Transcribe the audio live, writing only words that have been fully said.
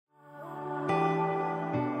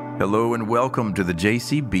Hello and welcome to the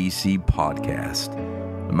JCBC podcast.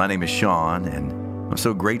 My name is Sean, and I'm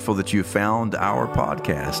so grateful that you found our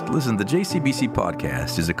podcast. Listen, the JCBC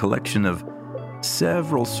podcast is a collection of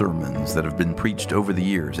several sermons that have been preached over the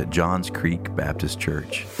years at Johns Creek Baptist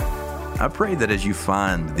Church. I pray that as you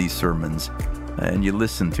find these sermons and you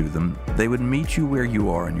listen to them, they would meet you where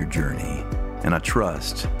you are in your journey. And I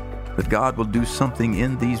trust that God will do something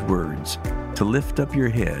in these words to lift up your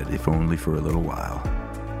head, if only for a little while.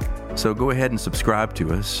 So go ahead and subscribe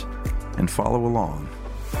to us and follow along.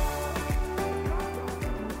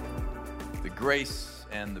 The grace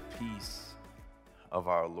and the peace of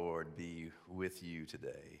our Lord be with you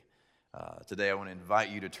today. Today I want to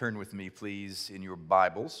invite you to turn with me, please, in your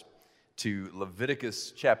Bibles to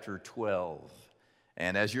Leviticus chapter 12.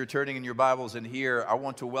 And as you're turning in your Bibles in here, I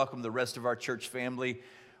want to welcome the rest of our church family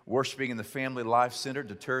worshiping in the Family Life Center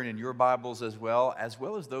to turn in your Bibles as well as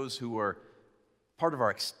those who are part of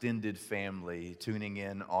our extended family tuning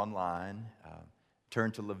in online.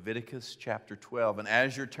 Turn to Leviticus chapter 12. And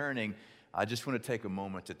as you're turning, I just want to take a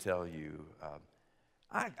moment to tell you,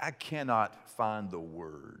 I cannot find the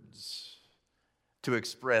words to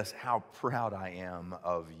express how proud I am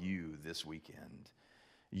of you this weekend.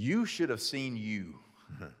 You should have seen you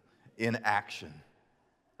in action.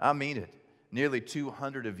 I mean it. Nearly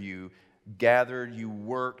 200 of you gathered, you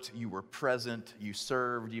worked, you were present, you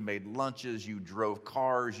served, you made lunches, you drove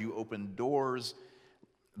cars, you opened doors.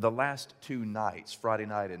 The last two nights, Friday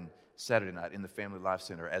night and Saturday night in the Family Life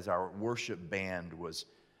Center, as our worship band was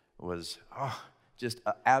just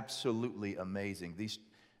absolutely amazing. These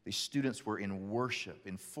students were in worship,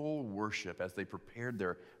 in full worship, as they prepared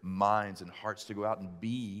their minds and hearts to go out and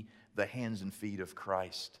be the hands and feet of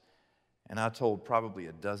Christ. And I told probably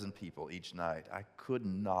a dozen people each night, I could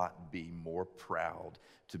not be more proud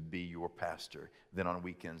to be your pastor than on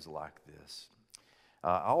weekends like this.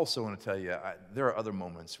 I also want to tell you, there are other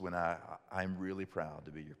moments when I'm really proud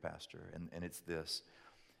to be your pastor, and it's this.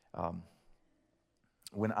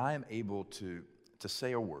 When I am able to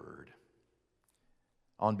say a word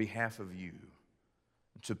on behalf of you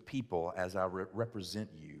to people as I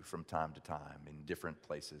represent you from time to time in different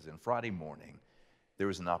places. And Friday morning, there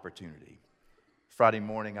was an opportunity. Friday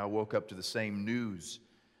morning, I woke up to the same news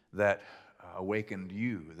that awakened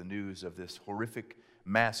you, the news of this horrific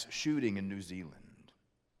mass shooting in New Zealand.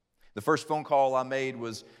 The first phone call I made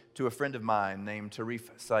was to a friend of mine named Tarif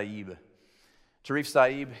Saib. Tarif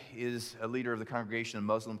Saib is a leader of the congregation and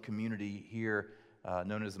Muslim community here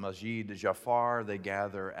known as the Masjid Jafar. They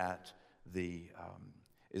gather at the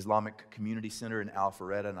Islamic Community Center in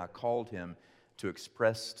Alpharetta, and I called him to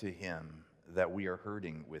express to him that we are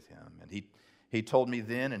hurting with him. And he told me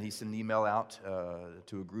then, and he sent an email out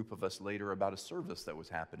to a group of us later about a service that was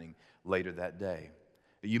happening later that day.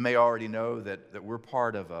 You may already know that we're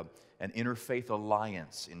part of an interfaith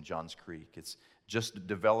alliance in Johns Creek. It's just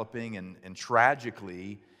developing, and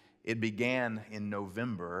tragically, it began in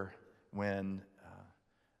November when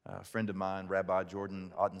a friend of mine, Rabbi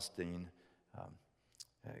Jordan Ottenstein,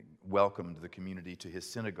 welcomed the community to his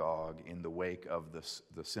synagogue in the wake of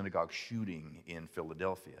the synagogue shooting in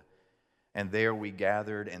Philadelphia. And there we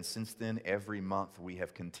gathered, and since then, every month we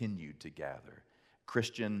have continued to gather.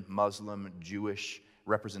 Christian, Muslim, Jewish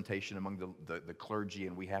representation among the clergy,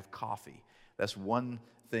 and we have coffee. That's one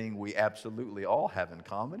thing we absolutely all have in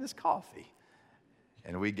common is coffee.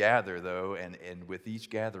 And we gather, though, and with each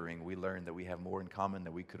gathering, we learn that we have more in common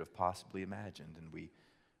than we could have possibly imagined. And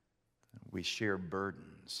we share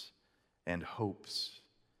burdens and hopes.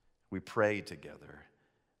 We pray together,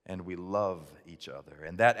 and we love each other.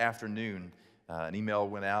 And that afternoon, an email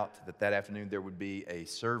went out that afternoon there would be a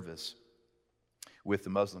service with the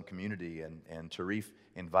Muslim community, and Tarif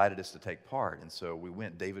invited us to take part. And so we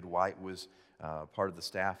went. David White was part of the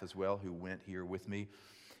staff as well who went here with me.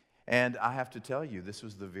 And I have to tell you, this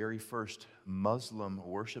was the very first Muslim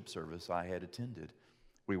worship service I had attended.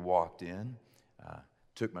 We walked in,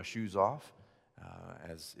 took my shoes off,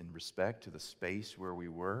 as in respect to the space where we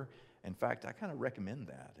were. In fact, I kind of recommend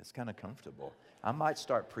that. It's kind of comfortable. I might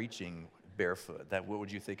start preaching barefoot. What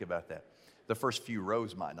would you think about that? The first few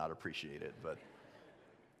rows might not appreciate it, but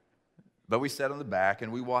we sat on the back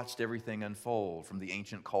and we watched everything unfold, from the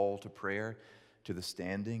ancient call to prayer to the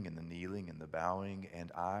standing and the kneeling and the bowing,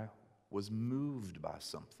 and I was moved by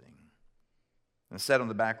something. And I sat on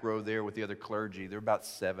the back row there with the other clergy. There were about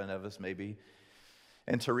 7 of us maybe.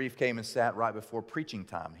 And Tarif came and sat right before preaching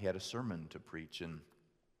time. He had a sermon to preach, and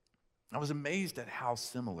I was amazed at how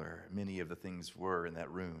similar many of the things were in that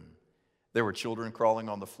room. There were children crawling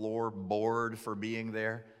on the floor, bored for being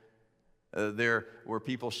there. There were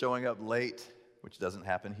people showing up late, which doesn't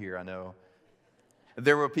happen here, I know,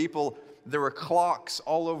 There were people, there were clocks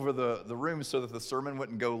all over the room so that the sermon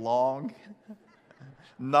wouldn't go long.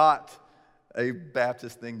 Not a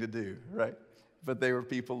Baptist thing to do, right? But they were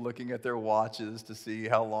people looking at their watches to see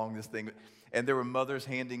how long this thing. And there were mothers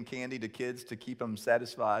handing candy to kids to keep them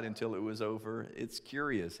satisfied until it was over. It's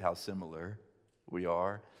curious how similar we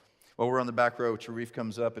are. Well, we're on the back row. Sharif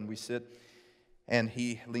comes up and we sit, and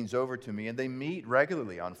he leans over to me. And they meet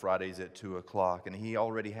regularly on Fridays at 2 o'clock. And he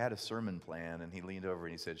already had a sermon planned. And he leaned over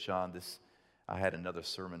and he said, Sean, I had another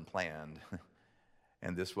sermon planned,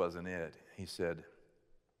 and this wasn't it. He said,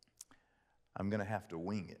 I'm going to have to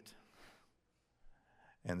wing it.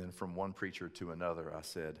 And then from one preacher to another, I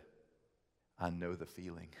said, I know the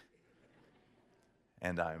feeling,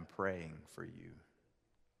 and I'm praying for you.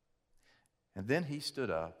 And then he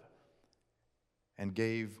stood up and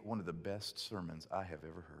gave one of the best sermons I have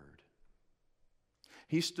ever heard.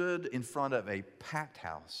 He stood in front of a packed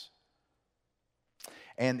house,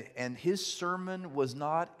 and his sermon was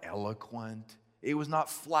not eloquent. It was not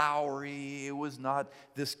flowery. It was not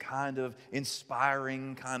this kind of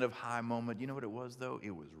inspiring kind of high moment. You know what it was, though?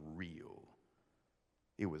 It was real.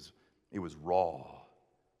 It was raw.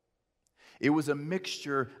 It was a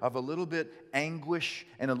mixture of a little bit anguish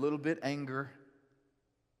and a little bit anger.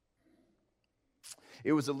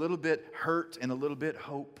 It was a little bit hurt and a little bit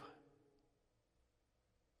hope.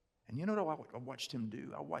 And you know what I watched him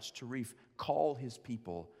do? I watched Sharif call his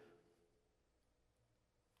people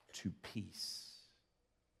to peace.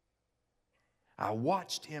 I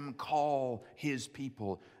watched him call his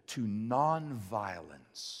people to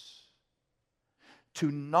nonviolence, to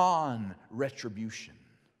non-retribution,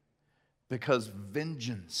 because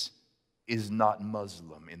vengeance is not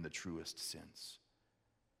Muslim in the truest sense.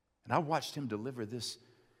 And I watched him deliver this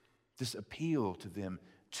appeal to them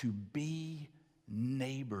to be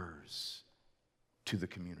neighbors to the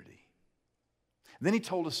community. And then he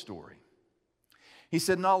told a story. He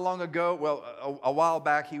said not long ago, a while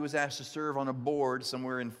back, he was asked to serve on a board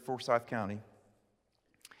somewhere in Forsyth County.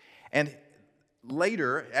 And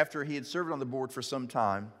later, after he had served on the board for some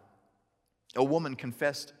time, a woman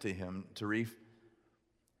confessed to him, Tarif,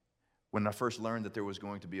 when I first learned that there was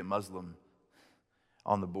going to be a Muslim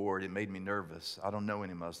on the board, it made me nervous. I don't know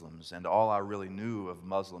any Muslims, and all I really knew of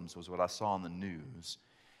Muslims was what I saw on the news.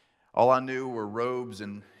 All I knew were robes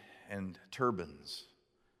and turbans,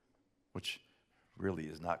 which really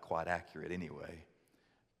is not quite accurate anyway.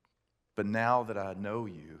 But now that I know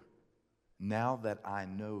you,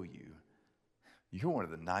 you're one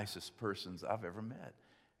of the nicest persons I've ever met,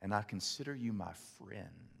 and I consider you my friend.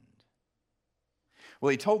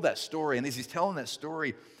 Well, he told that story, and as he's telling that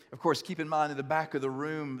story, of course, keep in mind in the back of the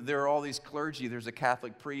room, there are all these clergy. There's a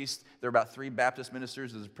Catholic priest, there are about 3 Baptist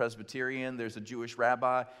ministers, there's a Presbyterian, there's a Jewish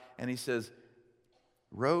rabbi, and he says,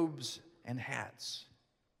 robes and hats.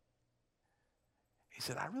 He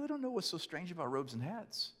said, I really don't know what's so strange about robes and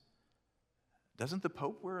hats. Doesn't the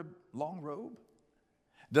Pope wear a long robe?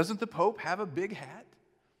 Doesn't the Pope have a big hat?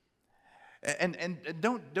 And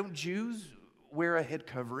don't Jews wear a head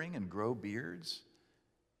covering and grow beards?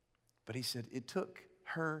 But he said, it took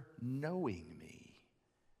her knowing me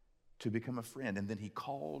to become a friend. And then he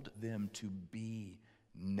called them to be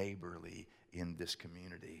neighborly in this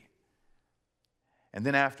community. And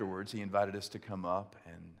then afterwards, he invited us to come up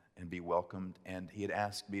and be welcomed, and he had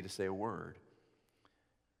asked me to say a word.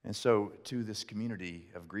 And so to this community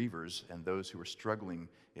of grievers and those who were struggling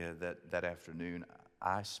that afternoon,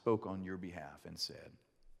 I spoke on your behalf and said,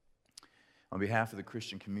 on behalf of the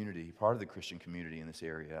Christian community, part of the Christian community in this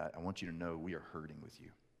area, I want you to know we are hurting with you.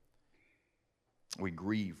 We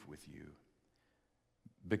grieve with you.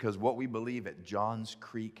 Because what we believe at Johns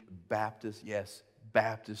Creek Baptist, yes,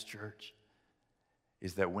 Baptist Church,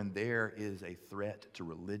 is that when there is a threat to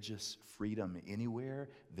religious freedom anywhere,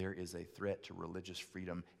 there is a threat to religious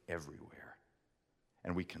freedom everywhere.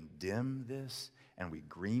 And we condemn this, and we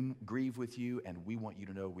grieve with you, and we want you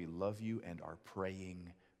to know we love you and are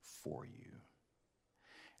praying for you.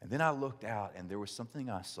 And then I looked out, and there was something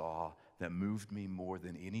I saw that moved me more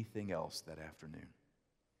than anything else that afternoon.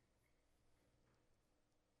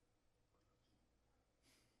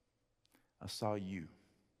 I saw you.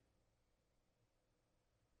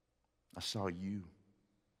 I saw you,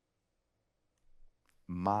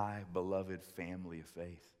 my beloved family of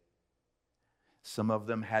faith. Some of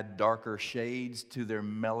them had darker shades to their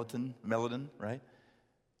melanin, right?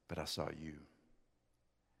 But I saw you.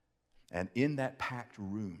 And in that packed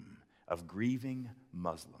room of grieving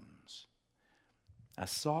Muslims, I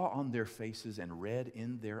saw on their faces and read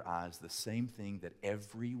in their eyes the same thing that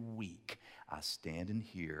every week I stand and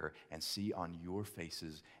hear and see on your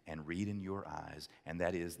faces and read in your eyes, and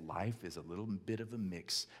that is, life is a little bit of a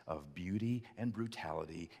mix of beauty and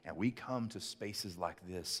brutality, and we come to spaces like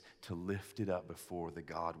this to lift it up before the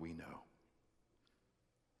God we know.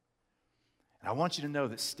 And I want you to know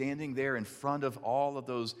that standing there in front of all of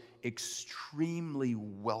those extremely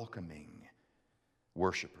welcoming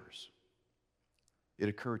worshipers, it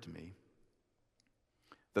occurred to me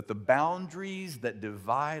that the boundaries that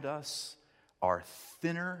divide us are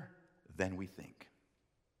thinner than we think.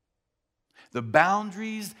 The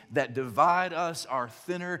boundaries that divide us are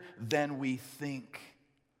thinner than we think.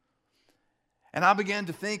 And I began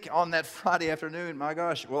to think on that Friday afternoon, my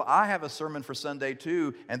gosh, well, I have a sermon for Sunday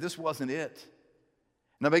too, and this wasn't it.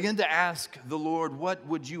 And I began to ask the Lord, what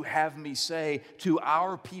would you have me say to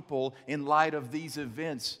our people in light of these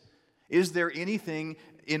events? Is there anything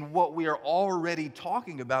in what we are already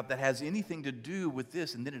talking about that has anything to do with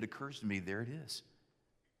this? And then it occurs to me, there it is.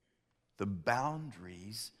 The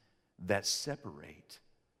boundaries that separate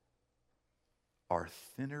are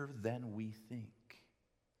thinner than we think.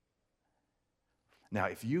 Now,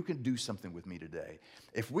 if you can do something with me today,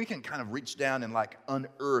 if we can kind of reach down and like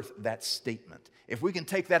unearth that statement, if we can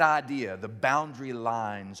take that idea, the boundary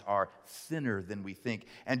lines are thinner than we think,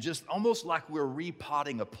 and just almost like we're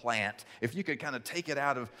repotting a plant, if you could kind of take it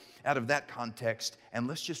out of that context and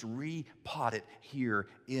let's just repot it here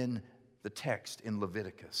in the text in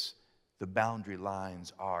Leviticus. The boundary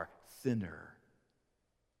lines are thinner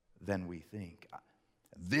than we think.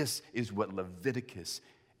 This is what Leviticus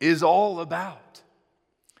is all about.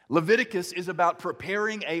 Leviticus is about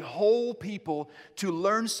preparing a whole people to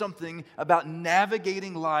learn something about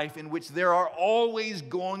navigating life in which there are always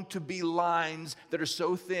going to be lines that are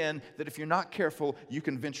so thin that if you're not careful, you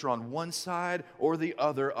can venture on one side or the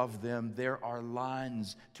other of them. There are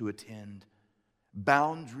lines to attend,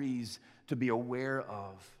 boundaries to be aware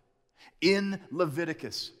of. In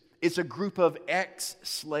Leviticus, it's a group of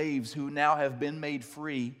ex-slaves who now have been made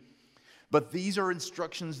free. But these are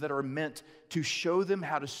instructions that are meant to show them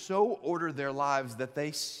how to so order their lives that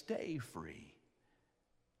they stay free.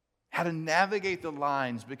 How to navigate the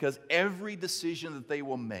lines, because every decision that they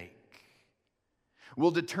will make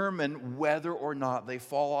will determine whether or not they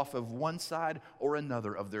fall off of one side or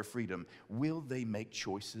another of their freedom. Will they make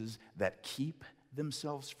choices that keep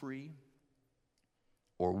themselves free?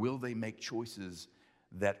 Or will they make choices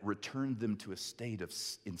that return them to a state of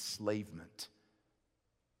enslavement?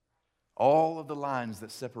 All of the lines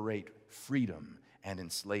that separate freedom and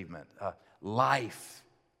enslavement, life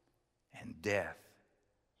and death,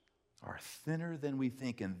 are thinner than we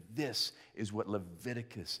think. And this is what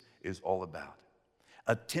Leviticus is all about.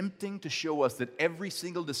 Attempting to show us that every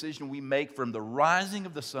single decision we make from the rising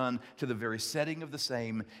of the sun to the very setting of the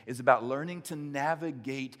same is about learning to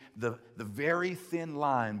navigate the very thin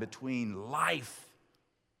line between life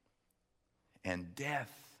and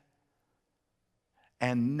death,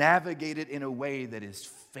 and navigate it in a way that is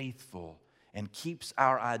faithful and keeps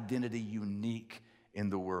our identity unique in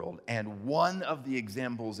the world. And one of the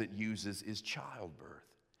examples it uses is childbirth.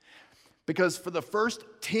 Because for the first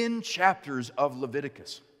 10 chapters of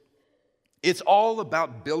Leviticus, it's all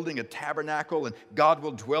about building a tabernacle, and God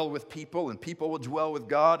will dwell with people, and people will dwell with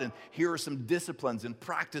God. And here are some disciplines and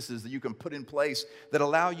practices that you can put in place that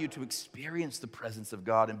allow you to experience the presence of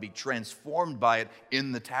God and be transformed by it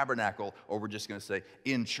in the tabernacle, or we're just going to say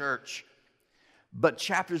in church. But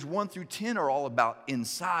chapters 1 through 10 are all about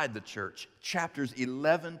inside the church. Chapters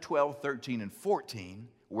 11, 12, 13, and 14,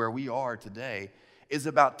 where we are today, is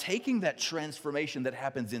about taking that transformation that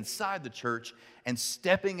happens inside the church and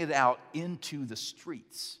stepping it out into the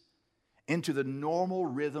streets, into the normal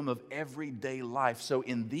rhythm of everyday life. So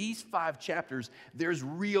in these 5 chapters, there's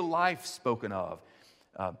real life spoken of.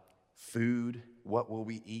 Food, what will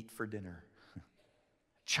we eat for dinner?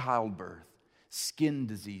 Childbirth, skin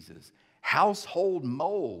diseases, household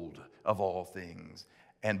mold of all things,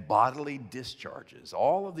 and bodily discharges.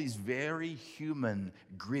 All of these very human,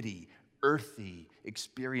 gritty, earthy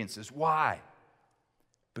experiences. Why?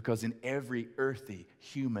 Because in every earthy,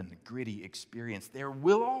 human, gritty experience, there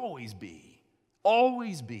will always be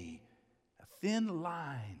a thin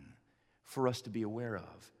line for us to be aware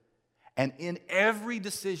of. And in every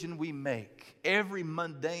decision we make, every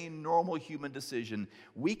mundane, normal human decision,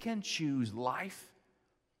 we can choose life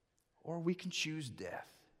or we can choose death.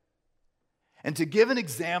 And to give an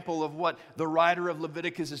example of what the writer of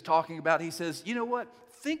Leviticus is talking about, he says, you know what?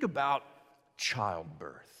 Think about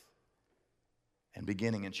childbirth. And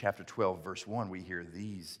beginning in chapter 12, verse 1, we hear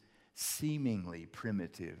these seemingly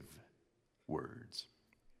primitive words.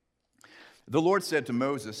 The Lord said to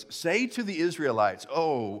Moses, "Say to the Israelites,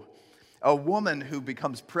 oh, a woman who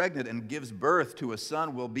becomes pregnant and gives birth to a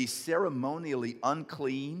son will be ceremonially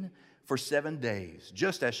unclean for 7 days,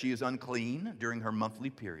 just as she is unclean during her monthly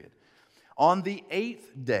period. On the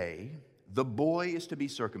 8th day, the boy is to be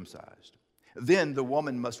circumcised. Then the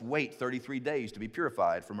woman must wait 33 days to be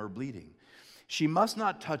purified from her bleeding. She must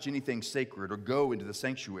not touch anything sacred or go into the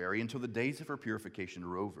sanctuary until the days of her purification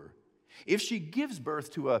are over. If she gives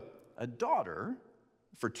birth to a daughter,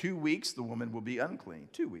 for 2 weeks the woman will be unclean.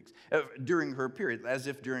 2 weeks during her period, as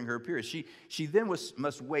if during her period. She then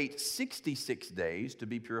must wait 66 days to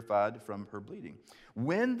be purified from her bleeding.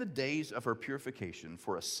 When the days of her purification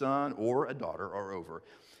for a son or a daughter are over,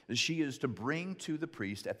 she is to bring to the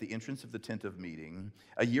priest at the entrance of the tent of meeting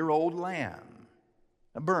a year-old lamb,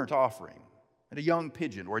 a burnt offering, and a young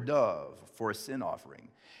pigeon or dove for a sin offering.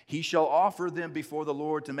 He shall offer them before the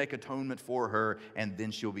Lord to make atonement for her, and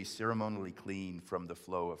then she'll be ceremonially clean from the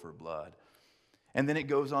flow of her blood." And then it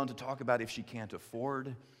goes on to talk about if she can't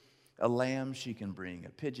afford a lamb, she can bring a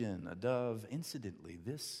pigeon, a dove. Incidentally,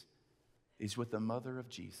 this is what the mother of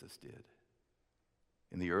Jesus did.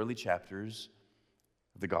 In the early chapters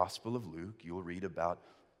of the Gospel of Luke, you'll read about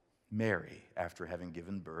Mary, after having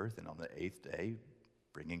given birth, and on the 8th day,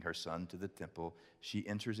 bringing her son to the temple, she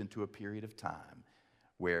enters into a period of time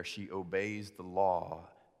where she obeys the law,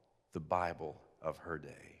 the Bible of her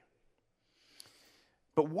day.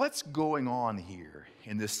 But what's going on here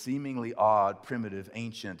in this seemingly odd, primitive,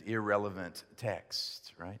 ancient, irrelevant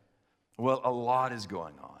text, right? Well, a lot is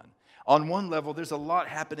going on. On one level, there's a lot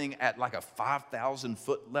happening at like a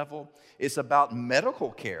 5,000-foot level. It's about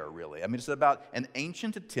medical care, really. I mean, it's about an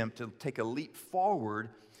ancient attempt to take a leap forward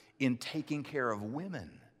in taking care of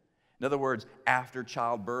women. In other words, after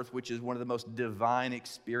childbirth, which is one of the most divine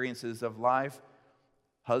experiences of life,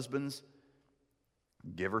 husbands,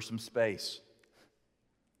 give her some space.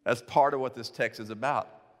 That's part of what this text is about.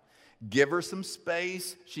 Give her some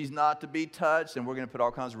space. She's not to be touched. And we're going to put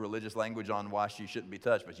all kinds of religious language on why she shouldn't be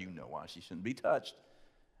touched, but you know why she shouldn't be touched.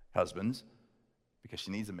 Husbands, because she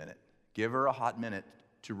needs a minute. Give her a hot minute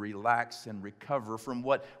to relax and recover from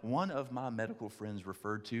what one of my medical friends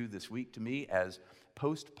referred to this week to me as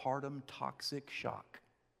postpartum toxic shock.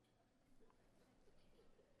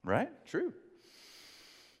 Right? True.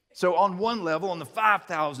 So on one level, on the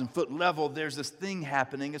 5,000-foot level, there's this thing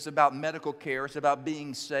happening. It's about medical care. It's about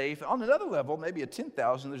being safe. On another level, maybe at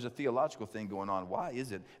 10,000, there's a theological thing going on. Why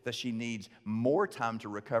is it that she needs more time to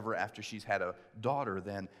recover after she's had a daughter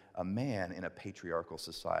than a man in a patriarchal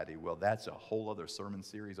society? Well, that's a whole other sermon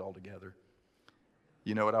series altogether.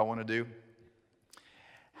 You know what I want to do?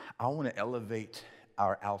 I want to elevate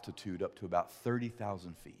our altitude up to about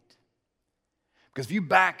 30,000 feet. Because if you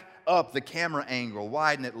back up the camera angle,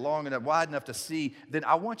 widen it long enough, wide enough to see, then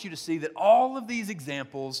I want you to see that all of these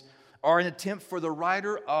examples are an attempt for the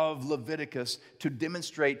writer of Leviticus to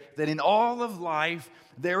demonstrate that in all of life,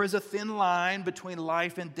 there is a thin line between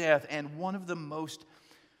life and death. And one of the most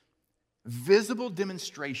visible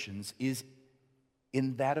demonstrations is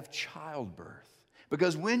in that of childbirth.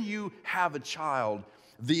 Because when you have a child,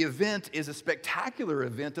 the event is a spectacular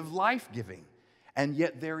event of life-giving. And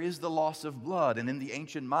yet there is the loss of blood. And in the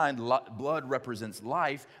ancient mind, blood represents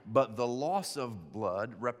life, but the loss of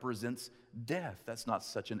blood represents death. That's not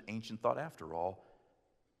such an ancient thought after all.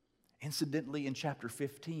 Incidentally, in chapter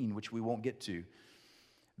 15, which we won't get to,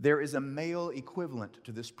 there is a male equivalent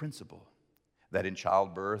to this principle. That in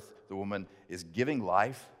childbirth, the woman is giving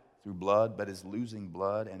life through blood, but is losing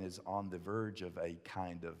blood and is on the verge of a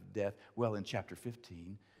kind of death. Well, in chapter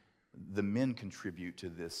 15, the men contribute to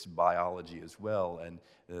this biology as well, and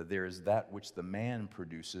there is that which the man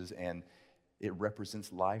produces, and it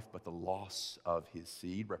represents life, but the loss of his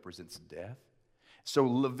seed represents death. So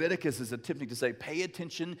Leviticus is attempting to say, pay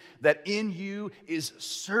attention that in you is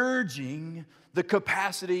surging the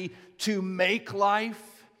capacity to make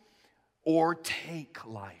life or take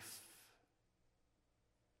life.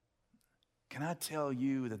 Can I tell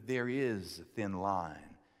you that there is a thin line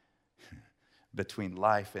between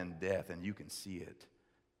life and death, and you can see it?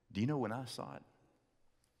 Do you know when I saw it?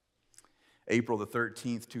 April the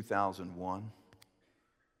 13th, 2001.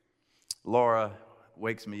 Laura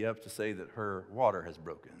wakes me up to say that her water has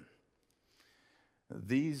broken.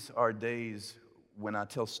 These are days when I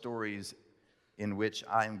tell stories in which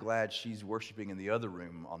I am glad she's worshiping in the other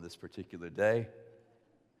room on this particular day,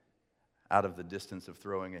 out of the distance of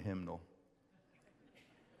throwing a hymnal.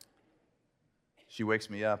 She wakes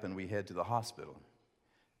me up and we head to the hospital.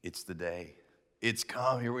 It's the day. It's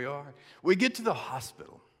come. Here we are. We get to the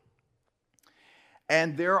hospital.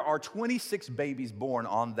 And there are 26 babies born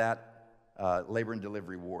on that labor and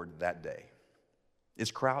delivery ward that day.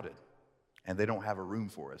 It's crowded, and they don't have a room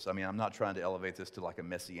for us. I mean, I'm not trying to elevate this to like a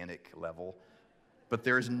messianic level, but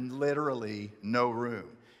there's literally no room.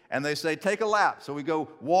 And they say, take a lap. So we go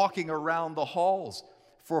walking around the halls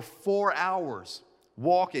for 4 hours,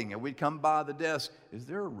 walking, and we'd come by the desk. Is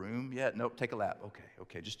there a room yet? Nope, take a lap.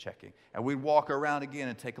 Okay, just checking. And we'd walk around again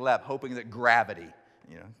and take a lap, hoping that gravity,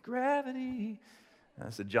 gravity.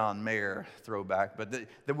 That's a John Mayer throwback, but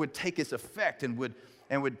that would take its effect and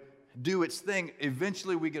would do its thing.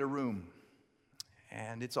 Eventually we get a room,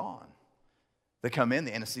 and it's on. They come in,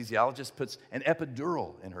 the anesthesiologist puts an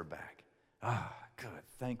epidural in her back. Good,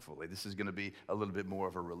 thankfully, this is going to be a little bit more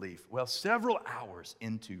of a relief. Well, several hours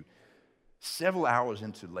into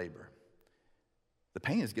labor, the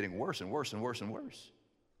pain is getting worse and worse and worse and worse.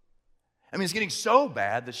 I mean, it's getting so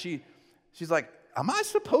bad that she's like, am I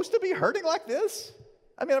supposed to be hurting like this?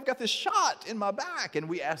 I mean, I've got this shot in my back. And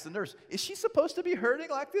we asked the nurse, is she supposed to be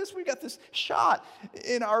hurting like this? We got this shot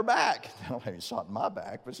in our back. I don't have any shot in my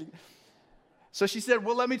back, but So she said,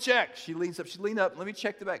 well, let me check. She leans up, let me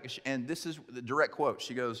check the back. And this is the direct quote.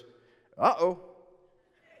 She goes, uh-oh.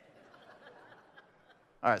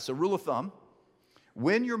 All right, so rule of thumb,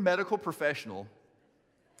 when your medical professional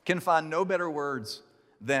can find no better words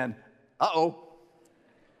than, uh-oh,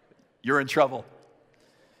 you're in trouble.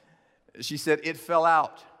 She said, it fell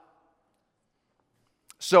out.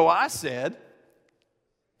 So I said,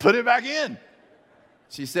 put it back in.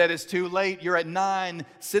 She said, it's too late. You're at 9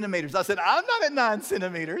 centimeters. I said, I'm not at 9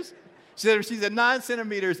 centimeters. She said, she's at 9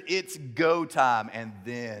 centimeters. It's go time. And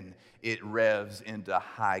then it revs into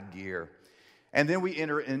high gear. And then we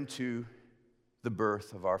enter into the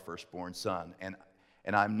birth of our firstborn son. And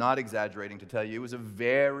I'm not exaggerating to tell you, it was a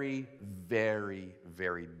very, very,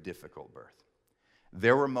 very difficult birth.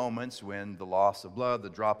 There were moments when the loss of blood, the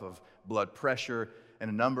drop of blood pressure, and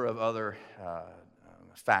a number of other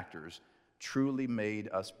factors truly made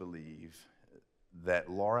us believe that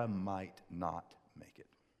Laura might not make it.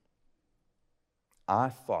 I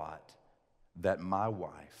thought that my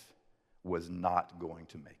wife was not going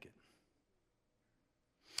to make it.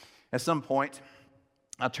 At some point,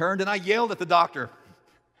 I turned and I yelled at the doctor.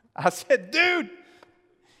 I said, dude,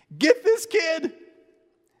 get this kid.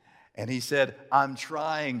 And he said, I'm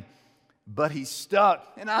trying, but he's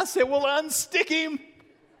stuck. And I said, well, unstick him.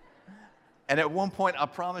 And at one point, I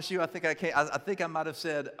promise you, I think I might have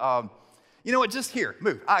said, you know what, just here,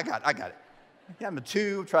 move. I got it. I'm a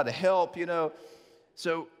two, try to help,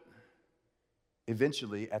 So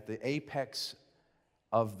eventually, at the apex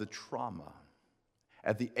of the trauma,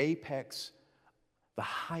 at the apex, the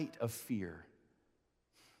height of fear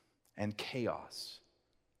and chaos,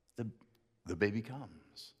 the baby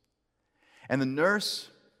comes. And the nurse,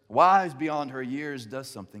 wise beyond her years, does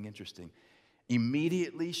something interesting.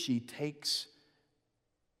 Immediately, she takes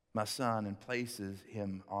my son and places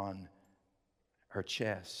him on her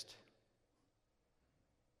chest.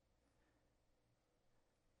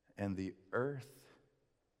 And the earth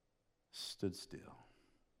stood still.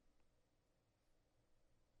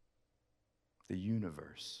 The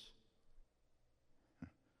universe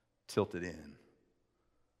tilted in.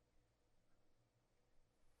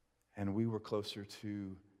 And we were closer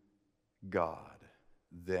to God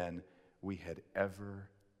than we had ever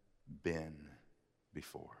been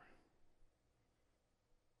before.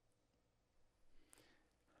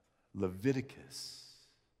 Leviticus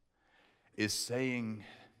is saying,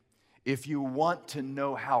 if you want to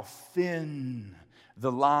know how thin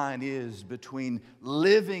the line is between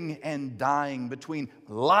living and dying, between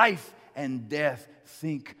life and death,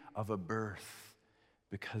 think of a birth.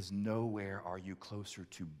 Because nowhere are you closer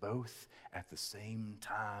to both at the same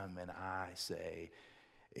time. And I say,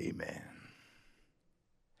 amen.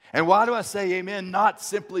 And why do I say amen? Not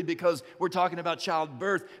simply because we're talking about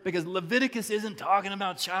childbirth, because Leviticus isn't talking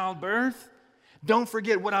about childbirth. Don't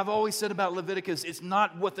forget what I've always said about Leviticus. It's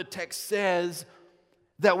not what the text says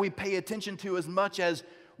that we pay attention to as much as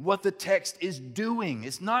what the text is doing.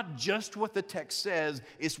 It's not just what the text says,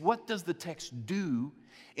 it's what does the text do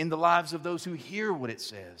in the lives of those who hear what it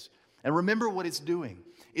says. And remember what it's doing.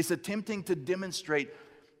 It's attempting to demonstrate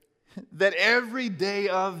that every day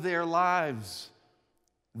of their lives,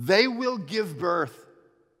 they will give birth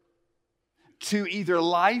to either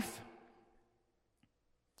life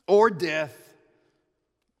or death,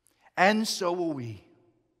 and so will we.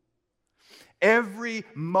 Every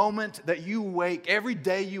moment that you wake, every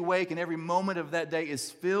day you wake, and every moment of that day is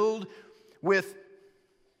filled with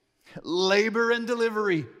labor and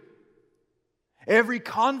delivery. Every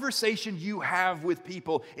conversation you have with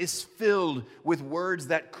people is filled with words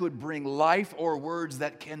that could bring life or words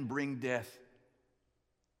that can bring death.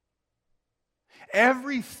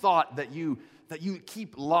 Every thought that you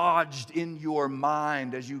keep lodged in your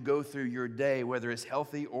mind as you go through your day, whether it's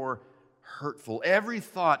healthy or hurtful, every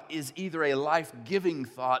thought is either a life-giving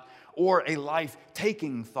thought or a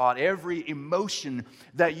life-taking thought. Every emotion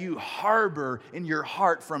that you harbor in your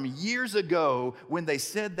heart from years ago when they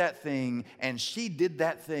said that thing and she did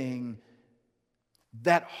that thing,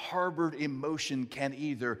 that harbored emotion can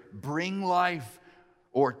either bring life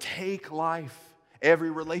or take life. Every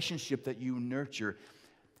relationship that you nurture,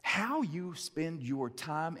 how you spend your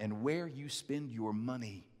time and where you spend your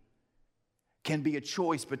money can be a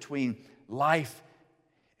choice between life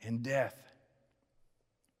and death.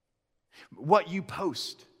 What you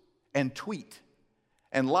post and tweet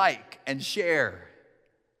and like and share,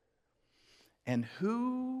 and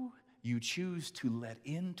who you choose to let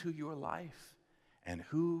into your life and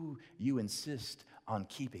who you insist on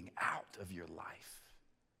keeping out of your life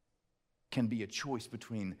can be a choice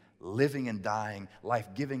between living and dying,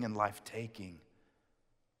 life-giving and life-taking.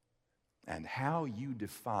 And how you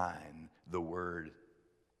define the word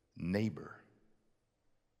neighbor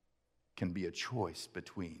can be a choice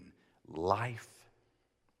between life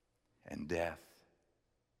and death.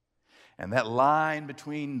 And that line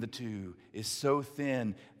between the two is so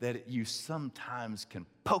thin that you sometimes can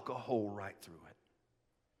poke a hole right through it.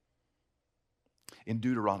 In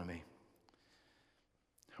Deuteronomy,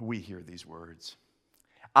 we hear these words: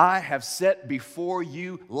 I have set before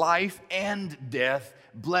you life and death,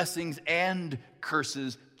 blessings and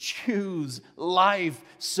curses. Choose life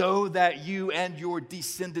so that you and your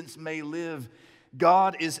descendants may live.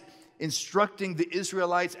 God is instructing the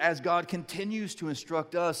Israelites, as God continues to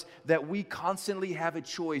instruct us, that we constantly have a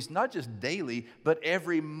choice, not just daily, but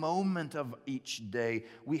every moment of each day.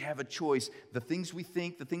 We have a choice. The things we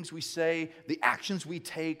think, the things we say, the actions we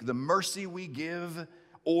take, the mercy we give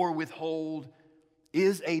or withhold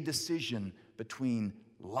is a decision between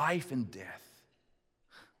life and death.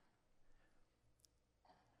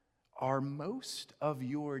 Are most of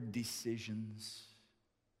your decisions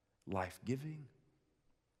life-giving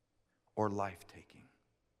or life-taking?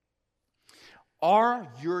 Are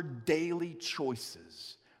your daily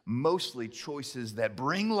choices mostly choices that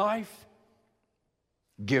bring life,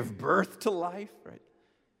 give birth to life, right?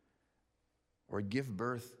 Or give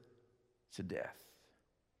birth to death?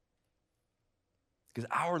 Because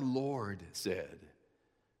our Lord said,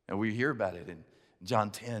 and we hear about it in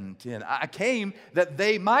John 10:10, I came that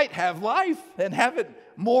they might have life and have it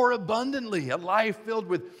more abundantly, a life filled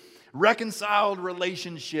with reconciled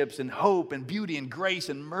relationships and hope and beauty and grace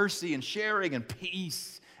and mercy and sharing and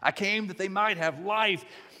peace. I came that they might have life.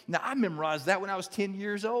 Now, I memorized that when I was 10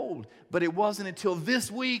 years old, but it wasn't until this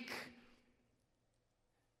week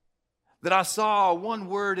that I saw one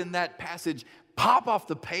word in that passage pop off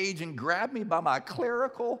the page and grab me by my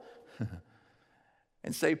clerical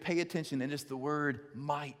and say, pay attention, and it's the word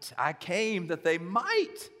might. I came that they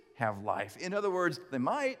might have life. In other words, they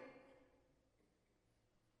might,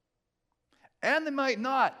 and they might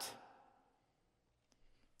not.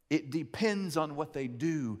 It depends on what they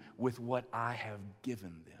do with what I have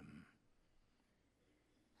given them.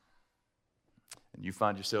 And you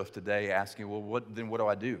find yourself today asking, well, what do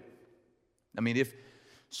I do? I mean,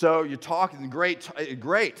 so you're talking, great,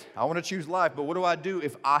 I want to choose life, but what do I do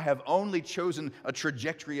if I have only chosen a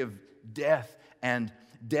trajectory of death and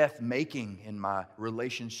death-making in my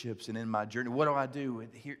relationships and in my journey? What do I do?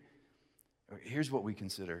 Here's what we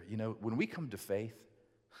consider. You know, when we come to faith,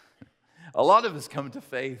 a lot of us come to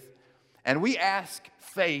faith, and we ask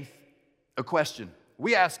faith a question.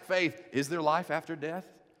 We ask faith, is there life after death?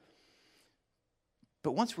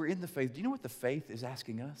 But once we're in the faith, do you know what the faith is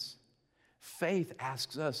asking us? Faith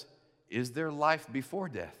asks us, is there life before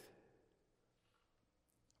death?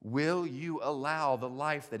 Will you allow the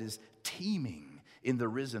life that is teeming in the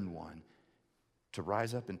risen one to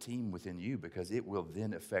rise up and teem within you? Because it will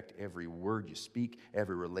then affect every word you speak,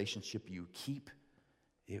 every relationship you keep.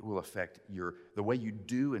 It will affect the way you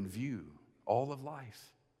do and view all of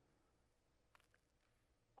life.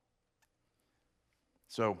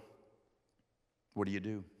 So, what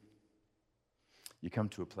do? You come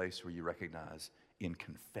to a place where you recognize in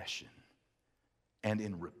confession and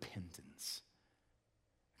in repentance,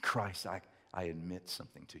 Christ, I admit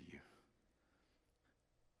something to you.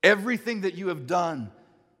 Everything that you have done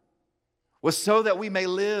was so that we may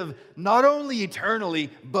live not only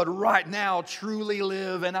eternally, but right now truly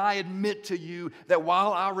live. And I admit to you that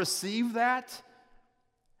while I receive that,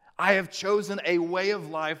 I have chosen a way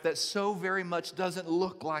of life that so very much doesn't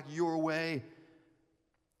look like your way.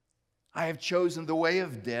 I have chosen the way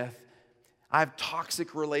of death. I have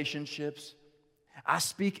toxic relationships. I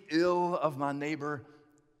speak ill of my neighbor.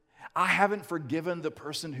 I haven't forgiven the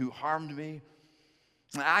person who harmed me.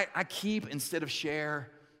 I keep instead of share.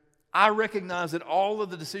 I recognize that all of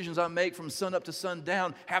the decisions I make from sun up to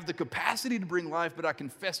sundown have the capacity to bring life, but I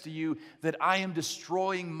confess to you that I am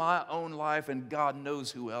destroying my own life, and God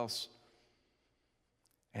knows who else.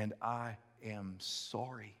 And I am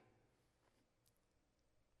sorry.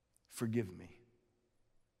 Forgive me.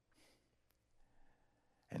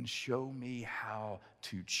 And show me how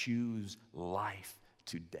to choose life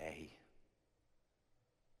today.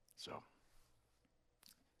 So,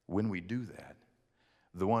 when we do that,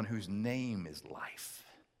 the one whose name is life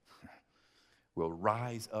will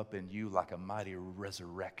rise up in you like a mighty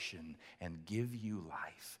resurrection and give you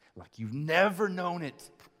life like you've never known it.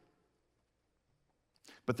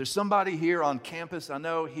 But there's somebody here on campus, I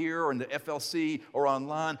know, here or in the FLC or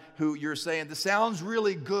online, who you're saying, this sounds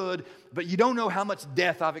really good, but you don't know how much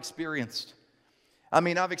death I've experienced. I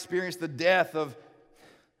mean, I've experienced the death of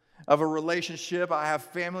a relationship. I have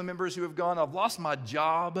family members who have gone. I've lost my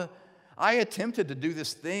job. I attempted to do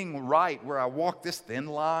this thing right where I walk this thin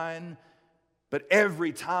line, but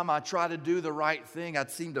every time I try to do the right thing,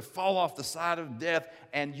 I'd seem to fall off the side of death.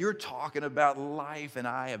 And you're talking about life, and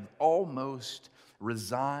I have almost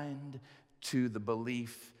resigned to the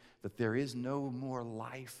belief that there is no more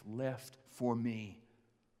life left for me.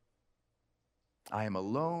 I am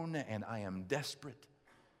alone and I am desperate.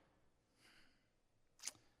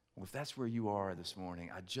 Well, if that's where you are this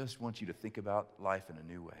morning, I just want you to think about life in a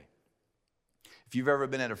new way. If you've ever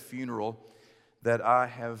been at a funeral that I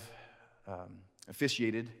have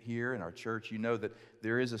officiated here in our church, you know that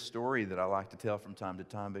there is a story that I like to tell from time to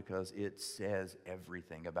time because it says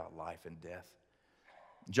everything about life and death.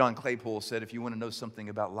 John Claypool said, if you want to know something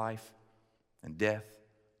about life and death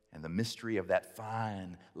and the mystery of that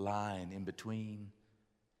fine line in between,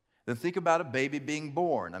 then think about a baby being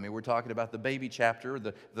born. I mean, we're talking about the baby chapter,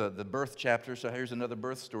 the birth chapter, so here's another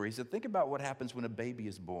birth story. He said, think about what happens when a baby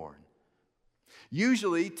is born.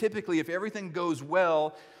 Usually, typically, if everything goes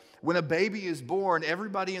well, when a baby is born,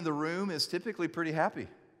 everybody in the room is typically pretty happy.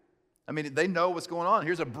 I mean, they know what's going on.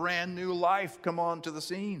 Here's a brand new life come on to the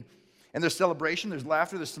scene. And there's celebration, there's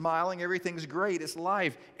laughter, there's smiling, everything's great, it's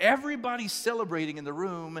life. Everybody's celebrating in the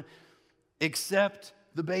room except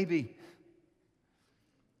the baby.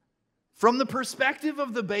 From the perspective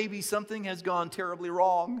of the baby, something has gone terribly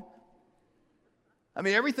wrong. I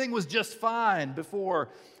mean, everything was just fine before.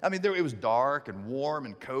 I mean, it was dark and warm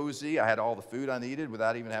and cozy. I had all the food I needed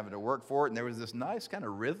without even having to work for it. And there was this nice kind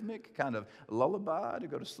of rhythmic kind of lullaby to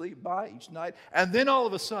go to sleep by each night. And then all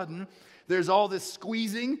of a sudden, there's all this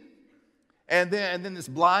squeezing. And then this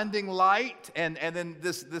blinding light, and then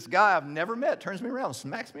this guy I've never met turns me around,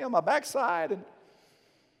 smacks me on my backside. And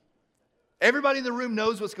everybody in the room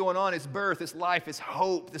knows what's going on. It's birth, it's life, it's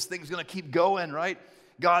hope. This thing's going to keep going, right?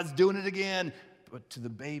 God's doing it again. But to the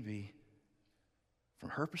baby, from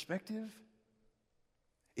her perspective,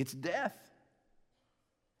 it's death.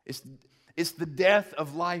 It's the death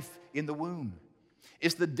of life in the womb.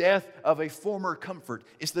 It's the death of a former comfort.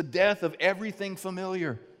 It's the death of everything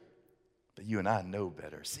familiar. But you and I know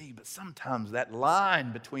better. See, but sometimes that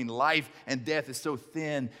line between life and death is so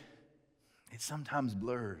thin, it sometimes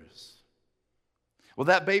blurs. Well,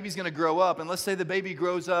 that baby's going to grow up, and let's say the baby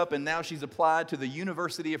grows up, and now she's applied to the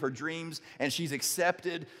university of her dreams, and she's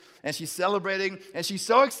accepted, and she's celebrating, and she's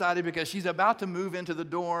so excited because she's about to move into the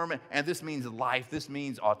dorm, and this means life. This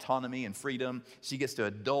means autonomy and freedom. She gets to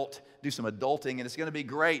do some adulting, and it's going to be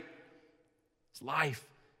great. It's life.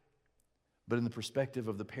 But in the perspective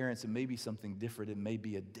of the parents, it may be something different. It may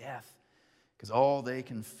be a death, because all they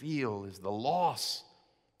can feel is the loss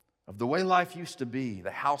of the way life used to be.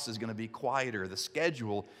 The house is going to be quieter. The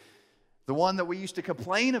schedule, the one that we used to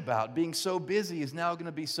complain about being so busy, is now going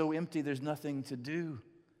to be so empty there's nothing to do.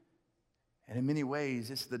 And in many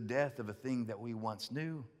ways, it's the death of a thing that we once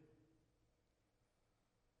knew.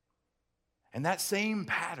 And that same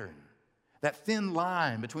pattern, that thin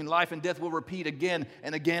line between life and death, will repeat again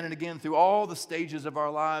and again and again through all the stages of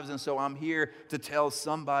our lives. And so I'm here to tell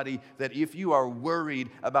somebody that if you are worried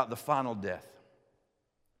about the final death,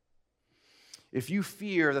 if you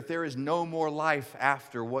fear that there is no more life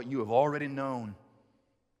after what you have already known,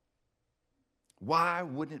 why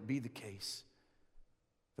wouldn't it be the case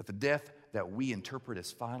that the death that we interpret as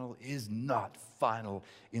final is not final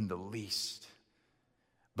in the least,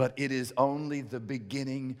 but it is only the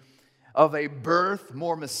beginning of a birth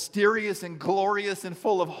more mysterious and glorious and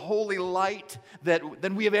full of holy light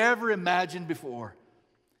than we have ever imagined before?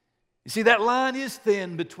 You see, that line is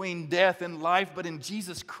thin between death and life, but in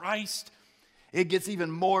Jesus Christ, it gets even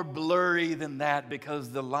more blurry than that, because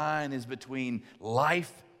the line is between life,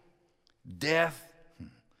 death,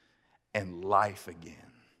 and life again.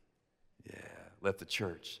 Yeah, let the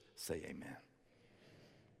church say amen.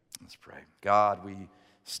 Let's pray. God, we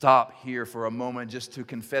stop here for a moment just to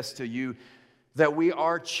confess to you that we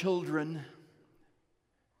are children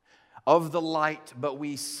of the light, but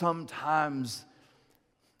we sometimes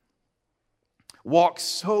walk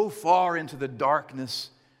so far into the darkness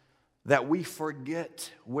that we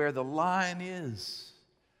forget where the line is.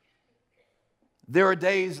 There are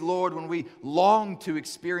days, Lord, when we long to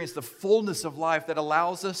experience the fullness of life that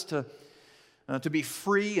allows us to be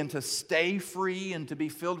free and to stay free and to be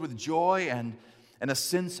filled with joy and a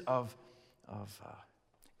sense of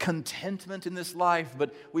contentment in this life.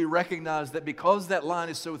 But we recognize that because that line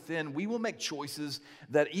is so thin, we will make choices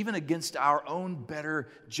that even against our own better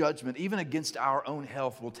judgment, even against our own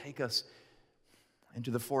health, will take us into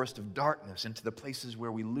the forest of darkness, into the places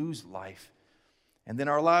where we lose life. And then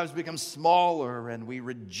our lives become smaller, and we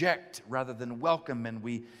reject rather than welcome, and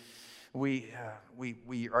we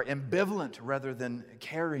are ambivalent rather than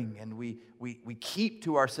caring, and we keep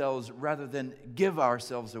to ourselves rather than give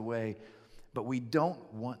ourselves away. But we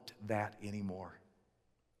don't want that anymore.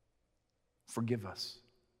 Forgive us.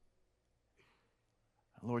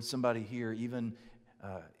 Lord, somebody here, even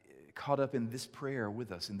caught up in this prayer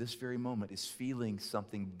with us in this very moment, is feeling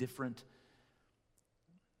something different.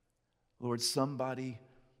 Lord, somebody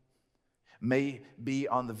may be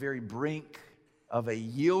on the very brink of a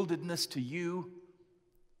yieldedness to you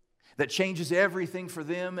that changes everything for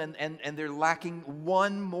them, and they're lacking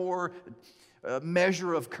one more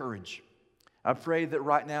measure of courage. I pray that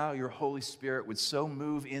right now your Holy Spirit would so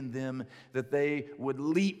move in them that they would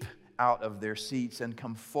leap out of their seats and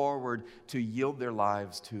come forward to yield their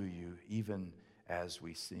lives to you, even as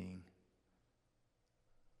we sing.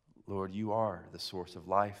 Lord, you are the source of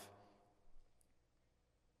life,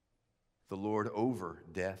 the Lord over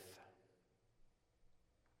death,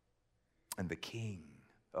 and the King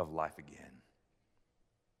of life again.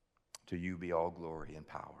 To you be all glory and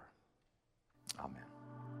power. Amen.